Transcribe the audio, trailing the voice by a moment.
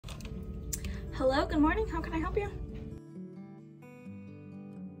Hello, good morning. How can I help you?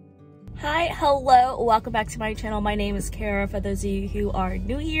 Hi, hello, welcome back to my channel. My name is Kara. For those of you who are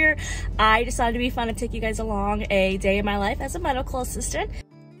new here, I decided to be fun and take you guys along a day in my life as a medical assistant.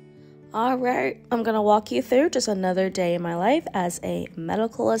 All right, I'm gonna walk you through just another day in my life as a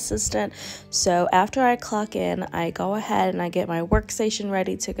medical assistant. So after I clock in, I go ahead and I get my workstation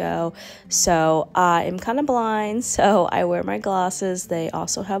ready to go. So I am kind of blind, so I wear my glasses. They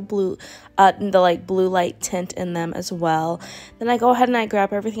also have blue light tint in them as well. Then I go ahead and I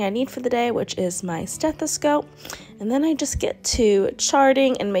grab everything I need for the day, which is my stethoscope. And then I just get to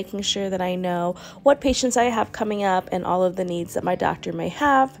charting and making sure that I know what patients I have coming up and all of the needs that my doctor may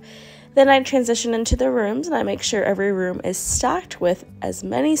have. Then I transition into the rooms and I make sure every room is stocked with as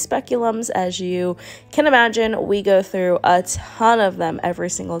many speculums as you can imagine. We go through a ton of them every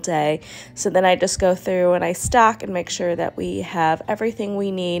single day. So then I just go through and I stock and make sure that we have everything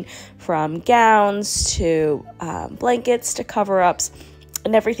we need, from gowns to blankets to cover-ups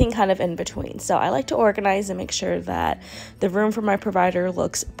and everything kind of in between. So I like to organize and make sure that the room for my provider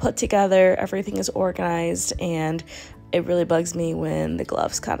looks put together, everything is organized, and it really bugs me when the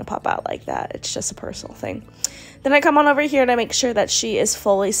gloves kind of pop out like that. It's just a personal thing. Then I come on over here and I make sure that she is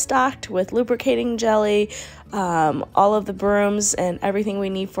fully stocked with lubricating jelly, all of the brooms and everything we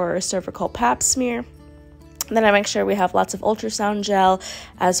need for a cervical pap smear. Then I make sure we have lots of ultrasound gel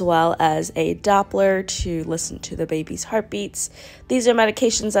as well as a Doppler to listen to the baby's heartbeats. These are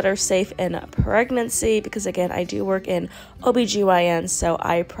medications that are safe in pregnancy because, again, I do work in Obgyn, so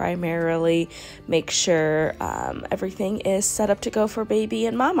I primarily make sure everything is set up to go for baby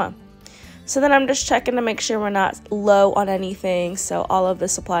and mama. So then I'm just checking to make sure we're not low on anything, so all of the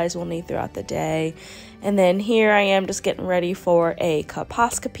supplies we'll need throughout the day. And then here I am just getting ready for a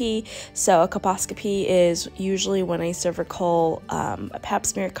colposcopy. So a colposcopy is usually when a cervical pap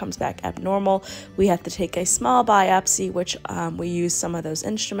smear comes back abnormal. We have to take a small biopsy, which we use some of those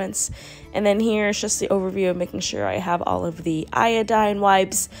instruments. And then here is just the overview of making sure I have all of the iodine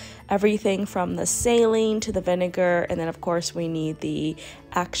wipes, everything from the saline to the vinegar, and then of course we need the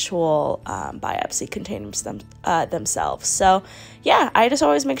actual biopsy containers themselves. So yeah, I just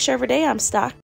always make sure every day I'm stocked.